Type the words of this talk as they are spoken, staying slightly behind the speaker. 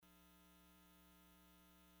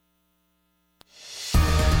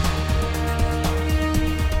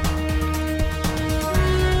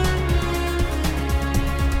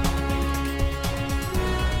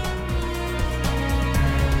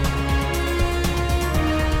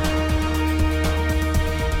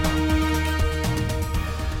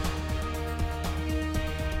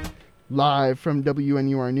Live from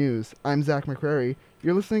WNUR News, I'm Zach McCrary.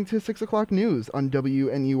 You're listening to 6 o'clock news on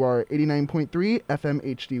WNUR 89.3 FM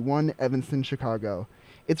HD1 Evanston, Chicago.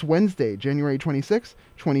 It's Wednesday, January 26,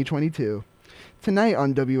 2022. Tonight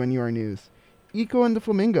on WNUR News, Eco and the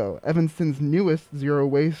Flamingo, Evanston's newest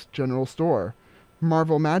zero-waste general store,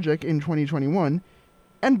 Marvel Magic in 2021,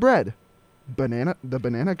 and bread. The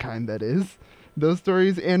banana kind, that is. Those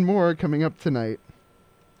stories and more coming up tonight.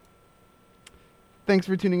 Thanks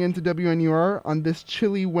for tuning in to WNUR on this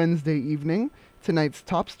chilly Wednesday evening. Tonight's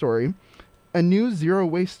top story, a new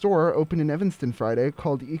zero-waste store opened in Evanston Friday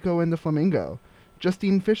called Eco and the Flamingo.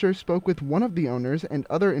 Justine Fisher spoke with one of the owners and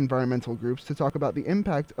other environmental groups to talk about the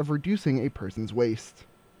impact of reducing a person's waste.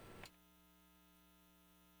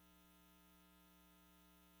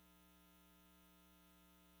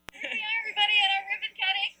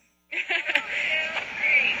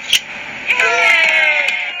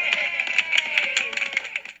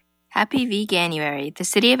 Happy Veganuary. The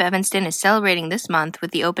City of Evanston is celebrating this month with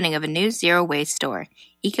the opening of a new zero-waste store,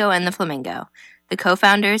 Eco and the Flamingo. The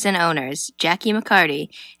co-founders and owners, Jackie McCarty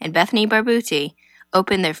and Bethany Barbuti,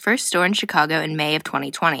 opened their first store in Chicago in May of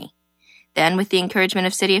 2020. Then, with the encouragement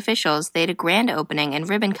of city officials, they had a grand opening and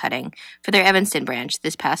ribbon cutting for their Evanston branch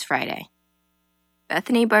this past Friday.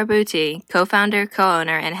 Bethany Barbuti, co-founder,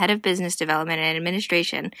 co-owner, and head of business development and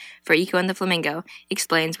administration for Eco and the Flamingo,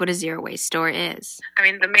 explains what a zero-waste store is.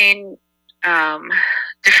 The main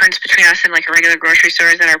difference between us and like a regular grocery store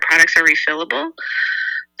is that our products are refillable.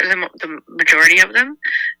 The majority of them.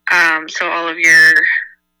 So all of your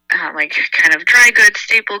kind of dry goods,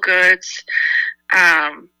 staple goods,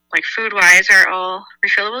 like food-wise are all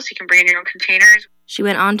refillable, so you can bring in your own containers. She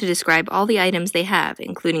went on to describe all the items they have,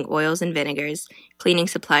 including oils and vinegars, cleaning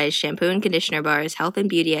supplies, shampoo and conditioner bars, health and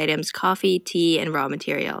beauty items, coffee, tea, and raw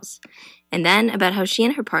materials. And then about how she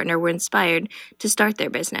and her partner were inspired to start their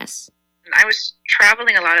business. I was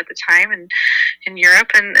traveling a lot at the time in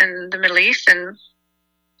Europe and the Middle East, and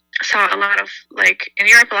saw a lot of, in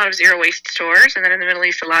Europe, a lot of zero-waste stores, and then in the Middle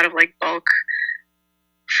East, a lot of, bulk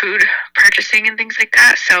food purchasing and things like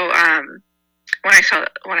that. So, when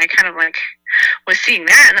I kind of was seeing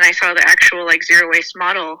that, and then I saw the actual zero waste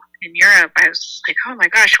model in Europe, I was like, oh my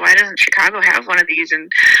gosh, why doesn't Chicago have one of these? And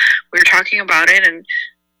we were talking about it, and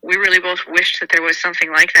we really both wished that there was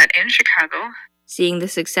something like that in Chicago. Seeing the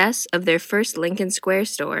success of their first Lincoln Square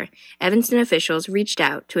store, Evanston officials reached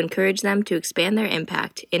out to encourage them to expand their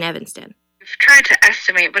impact in Evanston. We've tried to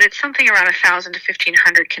estimate, but it's something around 1,000 to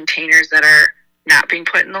 1,500 containers that are not being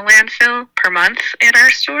put in the landfill per month at our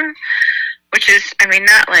store. Which is,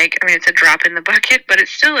 it's a drop in the bucket, but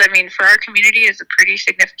it's still, for our community is a pretty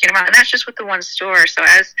significant amount. And that's just with the one store. So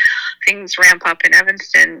as things ramp up in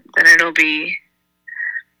Evanston, then it'll be,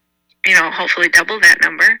 hopefully double that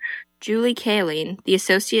number. Julie Kaline, the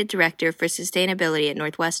Associate Director for Sustainability at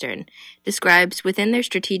Northwestern, describes within their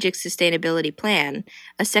Strategic Sustainability Plan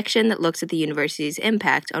a section that looks at the university's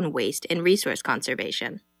impact on waste and resource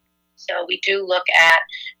conservation. So we do look at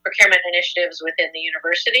procurement initiatives within the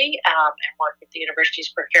university and work with the university's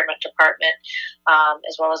procurement department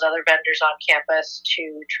as well as other vendors on campus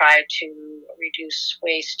to try to reduce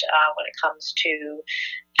waste when it comes to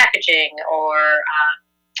packaging or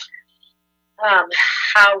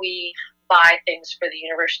how we buy things for the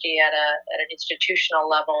university at an institutional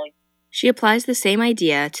level. She applies the same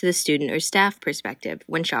idea to the student or staff perspective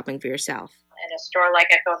when shopping for yourself. In a store like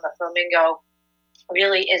Eco and the Flamingo,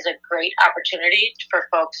 really is a great opportunity for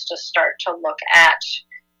folks to start to look at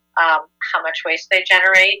how much waste they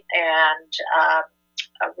generate and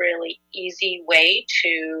a really easy way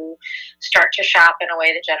to start to shop in a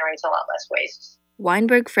way that generates a lot less waste.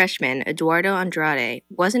 Weinberg freshman Eduardo Andrade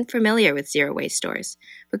wasn't familiar with zero-waste stores,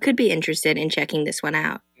 but could be interested in checking this one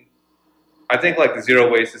out. I think the zero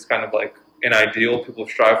waste is kind of an ideal people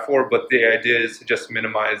strive for, but the idea is to just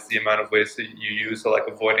minimize the amount of waste that you use, so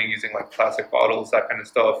avoiding using plastic bottles, that kind of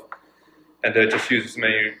stuff, and to just use as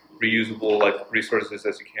many reusable resources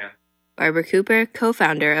as you can. Barbara Cooper,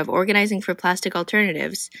 co-founder of Organizing for Plastic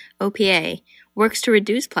Alternatives, OPA, works to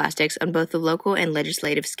reduce plastics on both the local and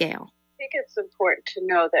legislative scale. I think it's important to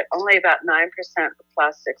know that only about 9% of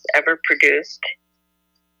plastics ever produced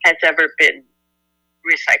has ever been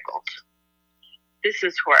recycled. This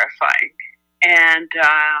is horrifying. And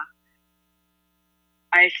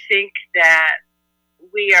I think that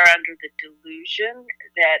we are under the delusion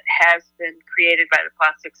that has been created by the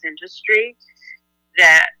plastics industry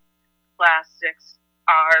that plastics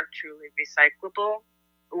are truly recyclable,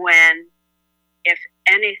 when, if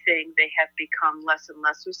anything, they have become less and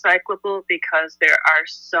less recyclable because there are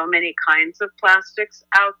so many kinds of plastics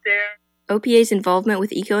out there. OPA's involvement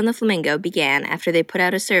with Eco and the Flamingo began after they put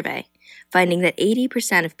out a survey, finding that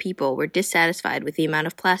 80% of people were dissatisfied with the amount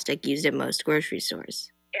of plastic used at most grocery stores.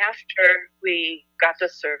 After we got the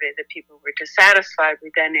survey that people were dissatisfied, we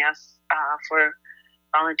then asked for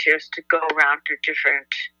volunteers to go around to different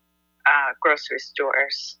grocery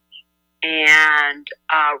stores and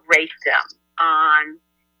rate them on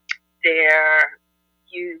their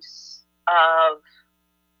use of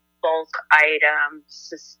bulk items,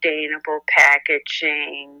 sustainable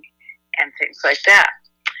packaging, and things like that.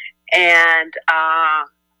 And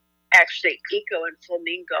actually, Eco and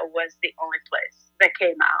Flamingo was the only place that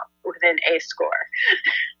came out with an A score.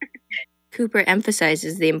 Cooper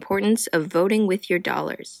emphasizes the importance of voting with your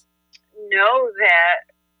dollars. Know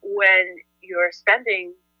that when you're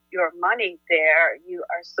spending your money there, you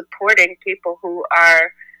are supporting people who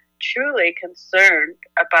are truly concerned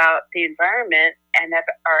about the environment and that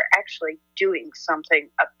are actually doing something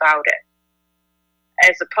about it,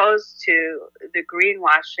 as opposed to the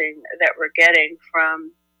greenwashing that we're getting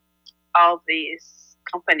from all these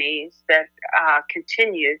companies that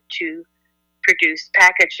continue to produce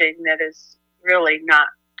packaging that is really not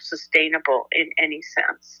sustainable in any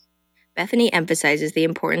sense. Bethany emphasizes the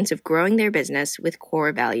importance of growing their business with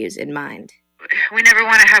core values in mind. We never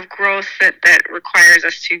want to have growth that requires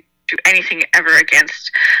us to do anything ever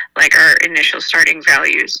against like our initial starting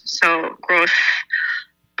values. So growth,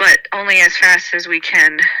 but only as fast as we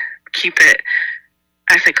can keep it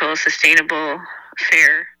ethical, sustainable,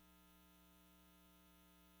 fair.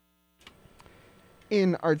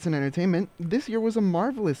 In arts and entertainment, this year was a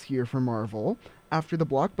marvelous year for Marvel. After the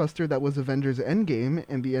blockbuster that was Avengers Endgame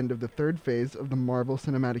and the end of the third phase of the Marvel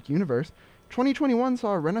Cinematic Universe, 2021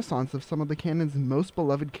 saw a renaissance of some of the canon's most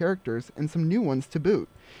beloved characters and some new ones to boot.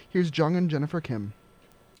 Here's Jung and Jennifer Kim.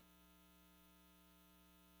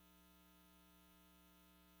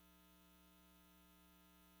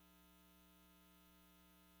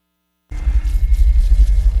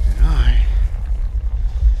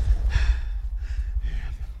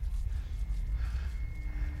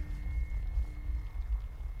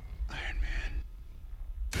 Iron Man.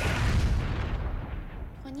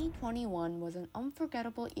 2021 was an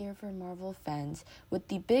unforgettable year for Marvel fans with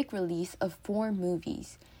the big release of 4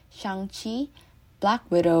 movies: Shang-Chi, Black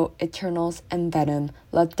Widow, Eternals, and Venom,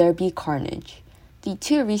 Let There Be Carnage. The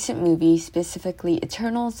 2 recent movies, specifically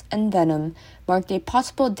Eternals and Venom, marked a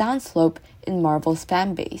possible downslope in Marvel's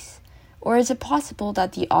fanbase. Or is it possible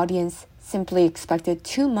that the audience simply expected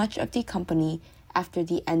too much of the company after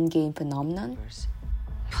the Endgame phenomenon?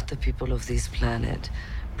 But the people of this planet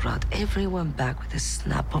brought everyone back with a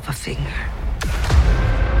snap of a finger.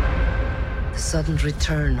 The sudden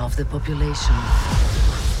return of the population.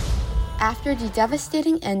 After the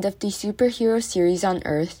devastating end of the superhero series on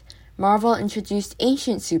Earth, Marvel introduced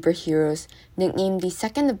ancient superheroes, nicknamed the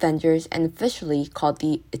Second Avengers and officially called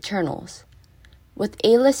the Eternals. With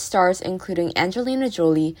A-list stars including Angelina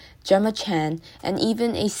Jolie, Gemma Chan, and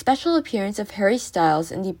even a special appearance of Harry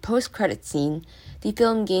Styles in the post-credit scene, the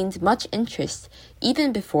film gained much interest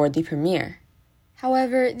even before the premiere.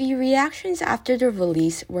 However, the reactions after the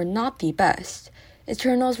release were not the best.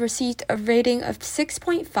 Eternals received a rating of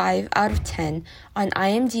 6.5 out of 10 on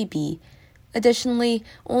IMDb. Additionally,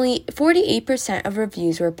 only 48% of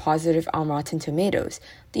reviews were positive on Rotten Tomatoes,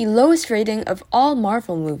 the lowest rating of all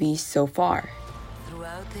Marvel movies so far.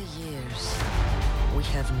 Throughout the years, we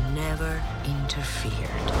have never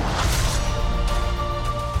interfered.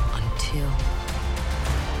 Until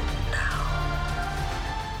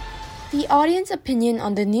The audience opinion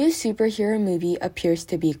on the new superhero movie appears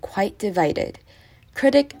to be quite divided.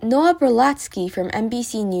 Critic Noah Berlatsky from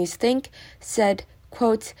NBC News Think said,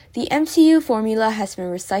 quote, "The MCU formula has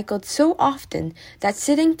been recycled so often that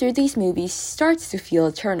sitting through these movies starts to feel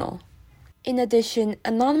eternal." In addition,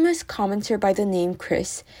 anonymous commenter by the name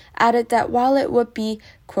Chris added that while it would be,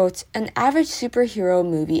 quote, "an average superhero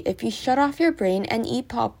movie if you shut off your brain and eat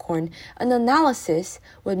popcorn, an analysis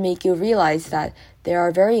would make you realize that there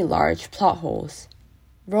are very large plot holes."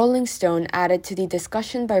 Rolling Stone added to the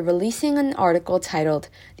discussion by releasing an article titled,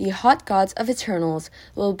 "The Hot Gods of Eternals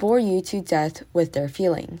Will Bore You to Death with Their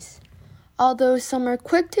Feelings." Although some are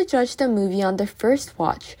quick to judge the movie on their first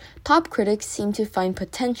watch, top critics seem to find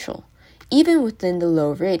potential, even within the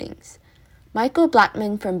low ratings. Michael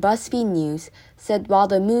Blackman from BuzzFeed News said while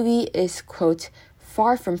the movie is, quote,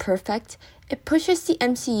 "far from perfect, it pushes the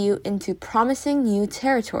MCU into promising new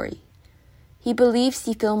territory." He believes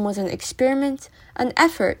the film was an experiment, an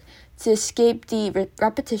effort to escape the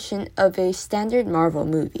repetition of a standard Marvel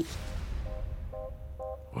movie.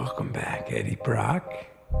 Welcome back, Eddie Brock.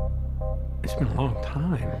 It's been a long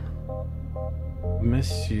time.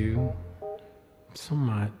 Miss you. so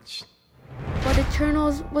much. But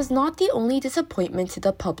Eternals was not the only disappointment to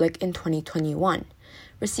the public in 2021.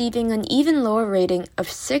 Receiving an even lower rating of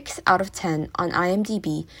 6 out of 10 on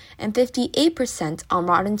IMDb and 58% on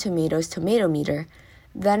Rotten Tomatoes tomato meter,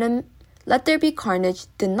 Venom: Let There Be Carnage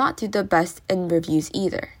did not do the best in reviews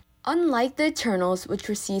either. Unlike the Eternals, which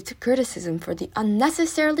received criticism for the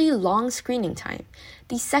unnecessarily long screening time,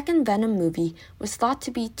 the second Venom movie was thought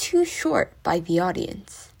to be too short by the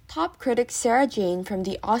audience. Top critic Sarah Jane from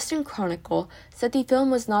the Austin Chronicle said the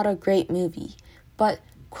film was not a great movie, but,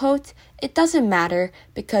 quote, "It doesn't matter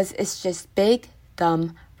because it's just big,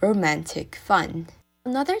 dumb, romantic fun."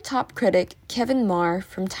 Another top critic, Kevin Marr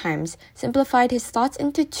from Times, simplified his thoughts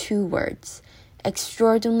into 2 words: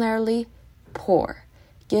 extraordinarily poor,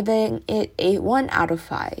 giving it a 1 out of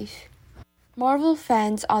 5. Marvel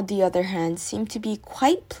fans, on the other hand, seem to be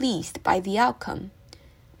quite pleased by the outcome.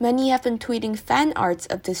 Many have been tweeting fan arts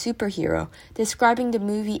of the superhero, describing the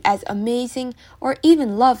movie as amazing or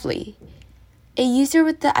even lovely. A user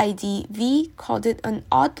with the ID V called it an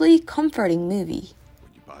oddly comforting movie.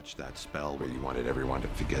 You botched that spell where you wanted everyone to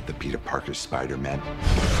forget the Peter Parker Spider-Man.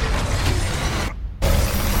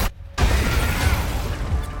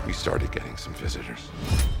 We started getting some visitors.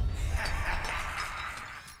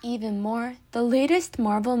 Even more, the latest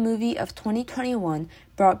Marvel movie of 2021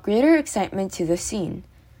 brought greater excitement to the scene.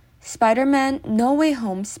 Spider-Man: No Way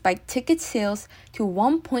Home spiked ticket sales to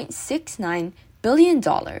 $1.69 billion,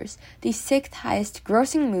 the 6th highest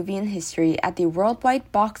grossing movie in history at the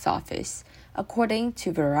worldwide box office, according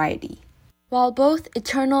to Variety. While both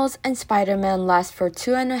Eternals and Spider-Man last for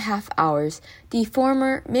 2.5 hours, the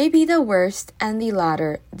former may be the worst and the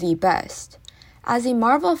latter the best. As a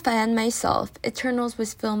Marvel fan myself, Eternals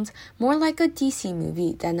was filmed more like a DC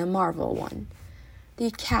movie than a Marvel one. The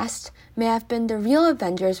cast may have been the real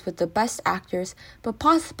Avengers with the best actors, but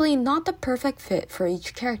possibly not the perfect fit for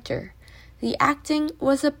each character. The acting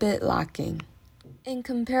was a bit lacking. In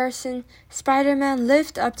comparison, Spider-Man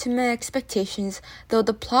lived up to my expectations, though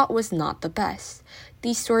the plot was not the best.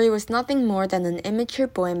 The story was nothing more than an immature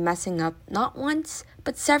boy messing up not once,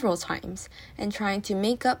 but several times, and trying to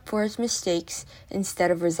make up for his mistakes instead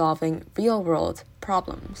of resolving real-world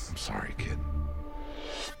problems. I'm sorry, kid.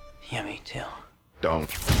 Yeah, me too. Don't.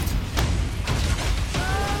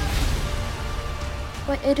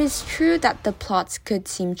 But it is true that the plots could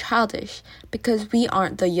seem childish, because we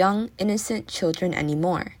aren't the young, innocent children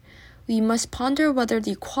anymore. We must ponder whether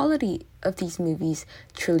the quality of these movies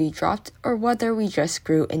truly dropped or whether we just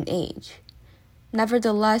grew in age.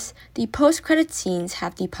 Nevertheless, the post-credit scenes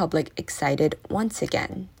have the public excited once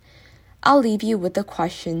again. I'll leave you with the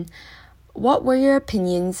question: what were your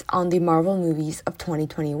opinions on the Marvel movies of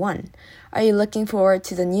 2021? Are you looking forward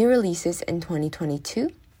to the new releases in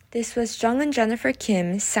 2022? This was Jung and Jennifer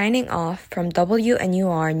Kim signing off from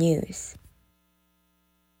WNUR News.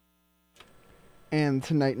 And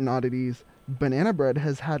tonight in Oddities, banana bread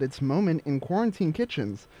has had its moment in quarantine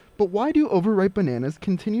kitchens, but why do overripe bananas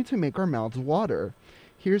continue to make our mouths water?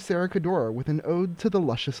 Here's Sarah Cadora with an ode to the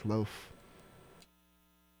luscious loaf.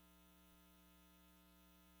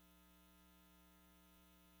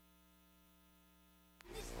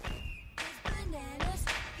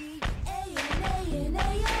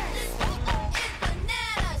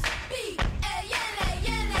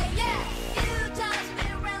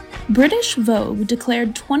 British Vogue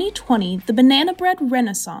declared 2020 the banana bread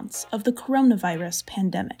renaissance of the coronavirus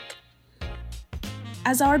pandemic.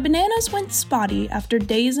 As our bananas went spotty after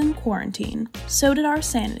days in quarantine, so did our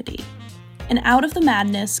sanity. And out of the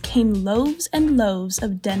madness came loaves and loaves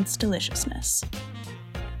of dense deliciousness.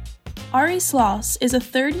 Ari Sloss is a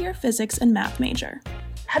third-year physics and math major.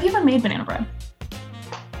 Have you ever made banana bread?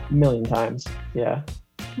 A million times, yeah.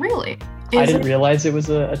 Really? I didn't realize it was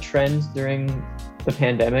a trend during the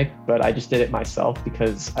pandemic, but I just did it myself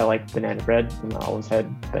because I like banana bread and I always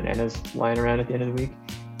had bananas lying around at the end of the week.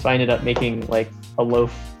 So I ended up making like a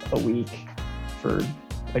loaf a week for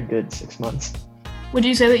a good 6 months. Would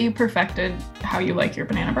you say that you perfected how you like your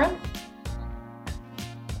banana bread?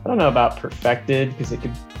 I don't know about perfected because it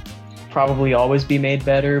could probably always be made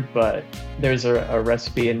better, but there's a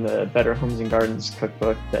recipe in the Better Homes and Gardens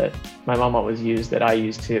cookbook that my mom always used that I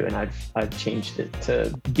use too, and I've changed it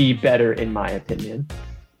to be better in my opinion.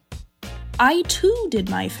 I too did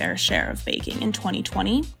my fair share of baking in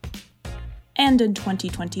 2020, and in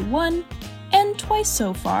 2021, and twice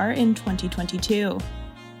so far in 2022.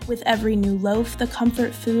 With every new loaf, the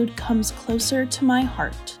comfort food comes closer to my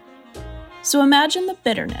heart. So imagine the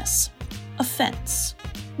bitterness, offense,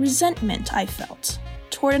 resentment I felt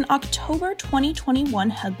toward an October 2021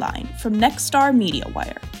 headline from Nexstar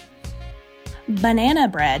MediaWire. Banana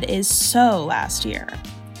bread is so last year.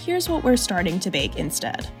 Here's what we're starting to bake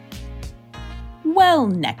instead. Well,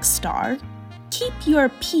 next star, keep your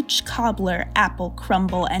peach cobbler, apple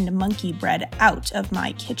crumble, and monkey bread out of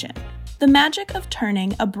my kitchen. The magic of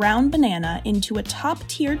turning a brown banana into a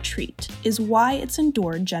top-tier treat is why it's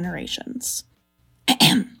endured generations.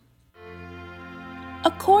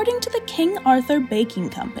 According to the King Arthur Baking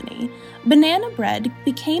Company, banana bread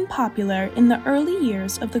became popular in the early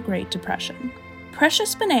years of the Great Depression.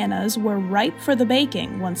 Precious bananas were ripe for the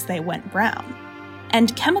baking once they went brown,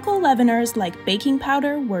 and chemical leaveners like baking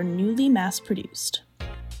powder were newly mass-produced.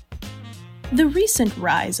 The recent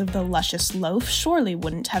rise of the luscious loaf surely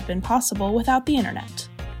wouldn't have been possible without the internet.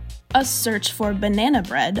 A search for banana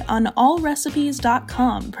bread on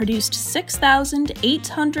allrecipes.com produced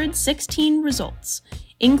 6,816 results,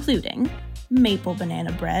 including maple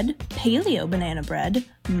banana bread, paleo banana bread,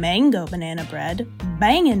 mango banana bread,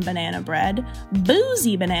 bangin' banana bread,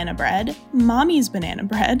 boozy banana bread, mommy's banana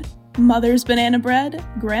bread, mother's banana bread,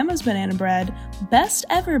 grandma's banana bread, best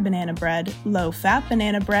ever banana bread, low-fat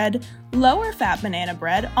banana bread, lower-fat banana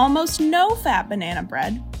bread, almost no-fat banana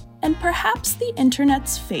bread, and perhaps the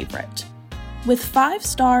internet's favorite. With 5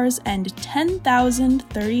 stars and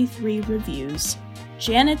 10,033 reviews,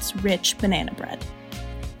 Janet's Rich Banana Bread.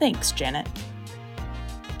 Thanks, Janet.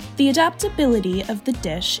 The adaptability of the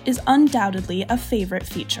dish is undoubtedly a favorite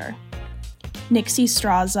feature. Nixie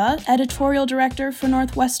Straza, editorial director for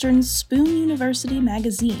Northwestern's Spoon University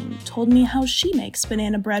magazine, told me how she makes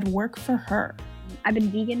banana bread work for her. I've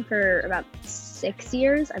been vegan for about 6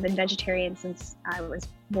 years. I've been vegetarian since I was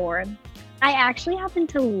born. I actually happen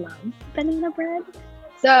to love banana bread.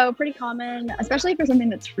 So pretty common, especially for something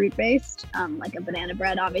that's fruit-based, like a banana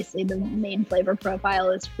bread. Obviously, the main flavor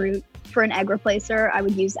profile is fruit. For an egg replacer, I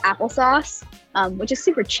would use applesauce, which is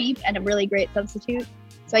super cheap and a really great substitute.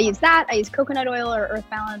 So I use that. I use coconut oil or Earth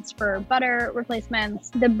Balance for butter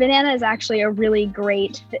replacements. The banana is actually a really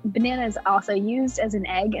great, banana is also used as an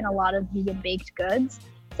egg in a lot of vegan baked goods.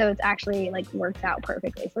 So it's actually works out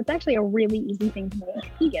perfectly. So it's actually a really easy thing to make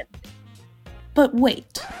vegan. But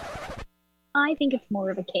wait. I think it's more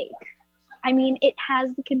of a cake. I mean, it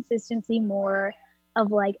has the consistency more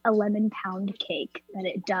of a lemon pound cake than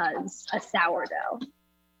it does a sourdough.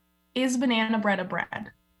 Is banana bread a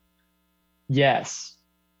bread? Yes.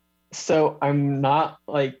 So I'm not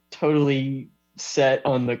totally set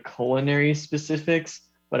on the culinary specifics,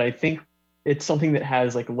 but I think it's something that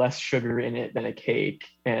has less sugar in it than a cake,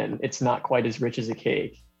 and it's not quite as rich as a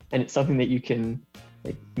cake. And it's something that you can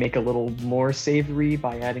make a little more savory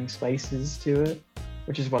by adding spices to it,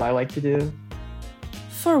 which is what I like to do.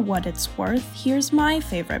 For what it's worth, here's my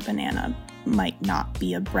favorite banana, might not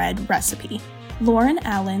be a bread recipe. Lauren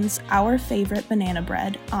Allen's Our Favorite Banana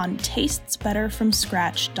Bread on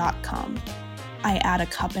tastesbetterfromscratch.com. I add a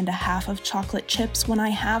cup and a half of chocolate chips when I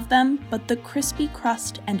have them, but the crispy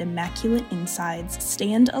crust and immaculate insides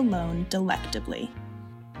stand alone delectably.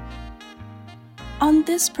 On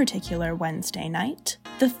this particular Wednesday night,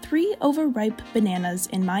 the 3 overripe bananas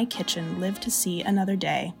in my kitchen live to see another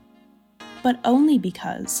day, but only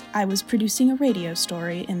because I was producing a radio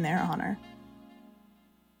story in their honor.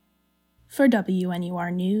 For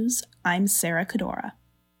WNUR News, I'm Sarah Kadora.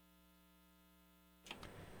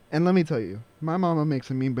 And let me tell you, my mama makes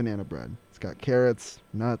a mean banana bread. It's got carrots,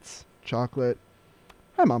 nuts, chocolate.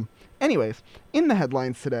 Hi, Mom. Anyways, in the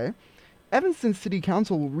headlines today, Evanston City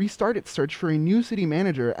Council will restart its search for a new city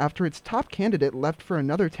manager after its top candidate left for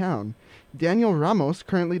another town. Daniel Ramos,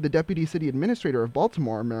 currently the Deputy City Administrator of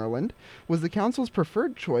Baltimore, Maryland, was the council's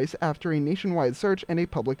preferred choice after a nationwide search and a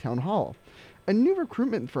public town hall. A new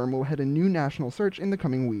recruitment firm will head a new national search in the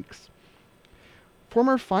coming weeks.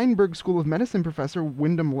 Former Feinberg School of Medicine professor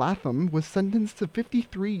Wyndham Latham was sentenced to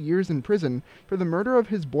 53 years in prison for the murder of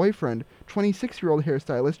his boyfriend, 26-year-old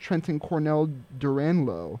hairstylist Trenton Cornell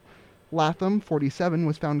Duranlo. Latham, 47,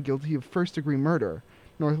 was found guilty of first-degree murder.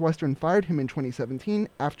 Northwestern fired him in 2017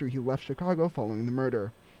 after he left Chicago following the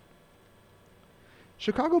murder.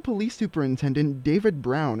 Chicago Police Superintendent David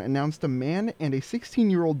Brown announced a man and a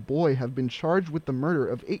 16-year-old boy have been charged with the murder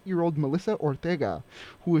of 8-year-old Melissa Ortega,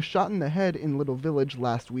 who was shot in the head in Little Village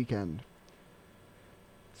last weekend.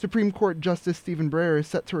 Supreme Court Justice Stephen Breyer is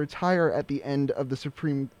set to retire at the end of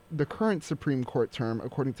the current Supreme Court term,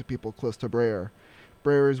 according to people close to Breyer.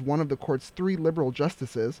 Breyer is one of the court's 3 liberal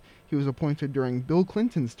justices. He was appointed during Bill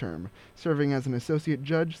Clinton's term, serving as an associate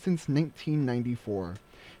judge since 1994.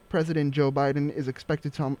 President Joe Biden is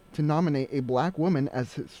expected to nominate a black woman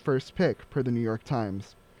as his first pick, per the New York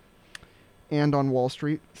Times. And on Wall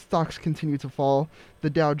Street, stocks continue to fall. The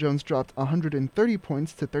Dow Jones dropped 130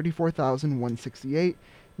 points to 34,168.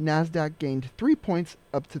 NASDAQ gained 3 points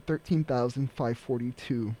up to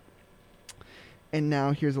 13,542. And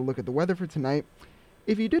now here's a look at the weather for tonight.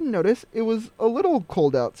 If you didn't notice, it was a little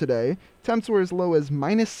cold out today. Temps were as low as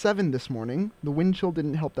 -7 this morning. The wind chill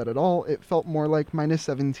didn't help that at all. It felt more like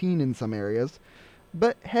 -17 in some areas.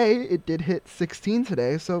 But hey, it did hit 16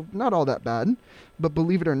 today, so not all that bad. But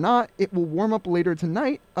believe it or not, it will warm up later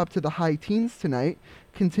tonight, up to the high teens tonight,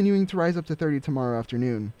 continuing to rise up to 30 tomorrow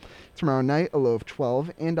afternoon. Tomorrow night, a low of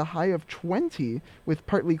 12 and a high of 20 with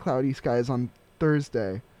partly cloudy skies on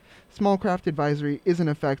Thursday. Small craft advisory is in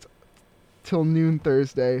effect till noon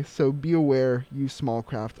Thursday, so be aware, you small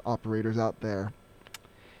craft operators out there.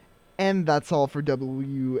 And that's all for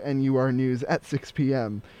WNUR News at 6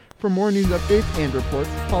 p.m. For more news updates and reports,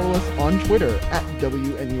 follow us on Twitter at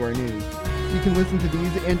WNUR News. You can listen to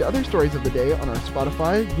these and other stories of the day on our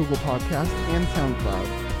Spotify, Google Podcast, and SoundCloud.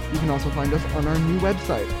 You can also find us on our new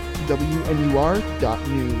website,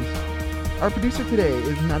 WNUR.news. Our producer today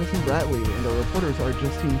is Madison Bratley, and our reporters are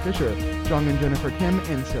Justine Fisher, Jong and Jennifer Kim,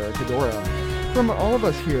 and Sarah Cadora. From all of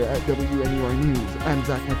us here at WNUR News, I'm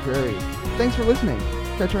Zach McCrary. Thanks for listening.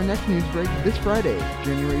 Catch our next news break this Friday,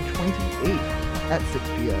 January 28th at 6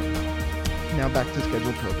 p.m. Now back to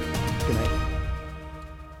scheduled programming. Good night.